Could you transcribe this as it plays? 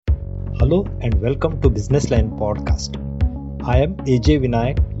Hello and welcome to Business Line Podcast. I am AJ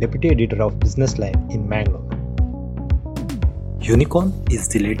Vinayak, Deputy Editor of Business Line in Mangalore. Unicorn is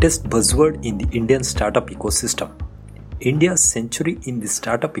the latest buzzword in the Indian startup ecosystem. India's century in the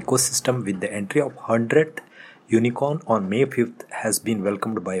startup ecosystem with the entry of 100th unicorn on May 5th has been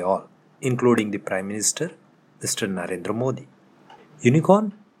welcomed by all, including the Prime Minister, Mr. Narendra Modi.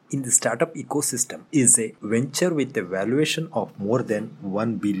 Unicorn in the startup ecosystem is a venture with a valuation of more than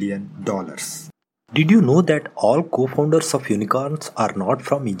 $1 billion. Did you know that all co-founders of unicorns are not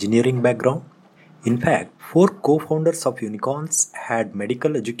from engineering background? In fact, 4 co-founders of unicorns had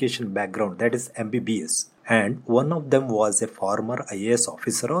medical education background, that is MBBS, and one of them was a former IAS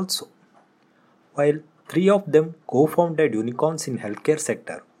officer also. While 3 of them co-founded unicorns in healthcare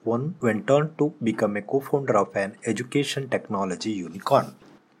sector, one went on to become a co-founder of an education technology unicorn.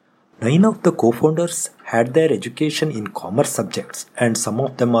 9 of the co-founders had their education in commerce subjects and some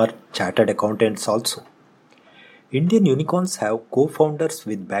of them are chartered accountants also. Indian unicorns have co-founders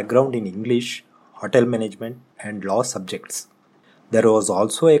with background in English, hotel management and law subjects. There was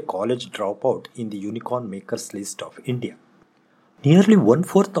also a college dropout in the unicorn makers list of India. Nearly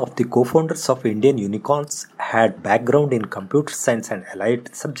 1/4 of the co-founders of Indian unicorns had background in computer science and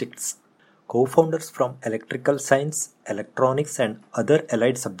allied subjects. Co-founders from electrical science, electronics and other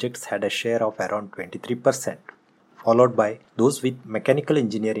allied subjects had a share of around 23%, followed by those with mechanical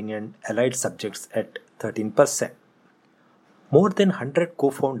engineering and allied subjects at 13%. More than 100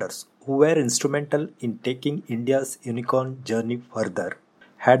 co-founders who were instrumental in taking India's unicorn journey further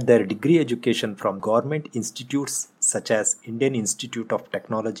had their degree education from government institutes such as Indian Institute of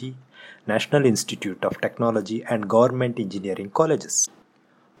Technology, National Institute of Technology and government engineering colleges.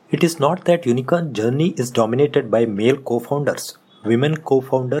 It is not that unicorn journey is dominated by male co-founders. Women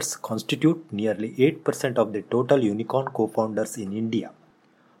co-founders constitute nearly 8% of the total unicorn co-founders in India.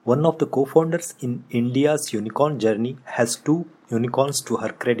 One of the co-founders in India's unicorn journey has 2 unicorns to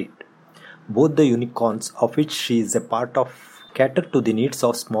her credit. Both the unicorns of which she is a part of cater to the needs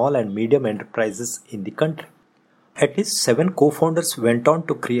of small and medium enterprises in the country. At least 7 co-founders went on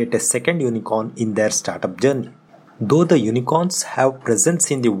to create a second unicorn in their startup journey. Though the unicorns have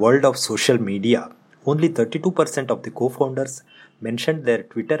presence in the world of social media, only 32% of the co-founders mentioned their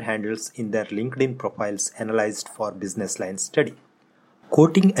Twitter handles in their LinkedIn profiles analyzed for Business Line study.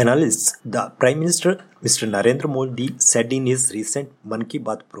 Quoting analysts, the Prime Minister Mr. Narendra Modi said in his recent Mann Ki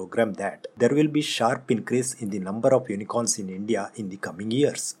Baat program that there will be sharp increase in the number of unicorns in India in the coming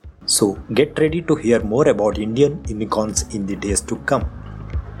years. So get ready to hear more about Indian unicorns in the days to come.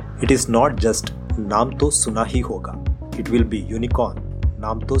 It is not just नाम तो सुना ही होगा, it will be unicorn,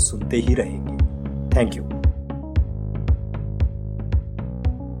 नाम तो सुनते ही रहेंगे. Thank you.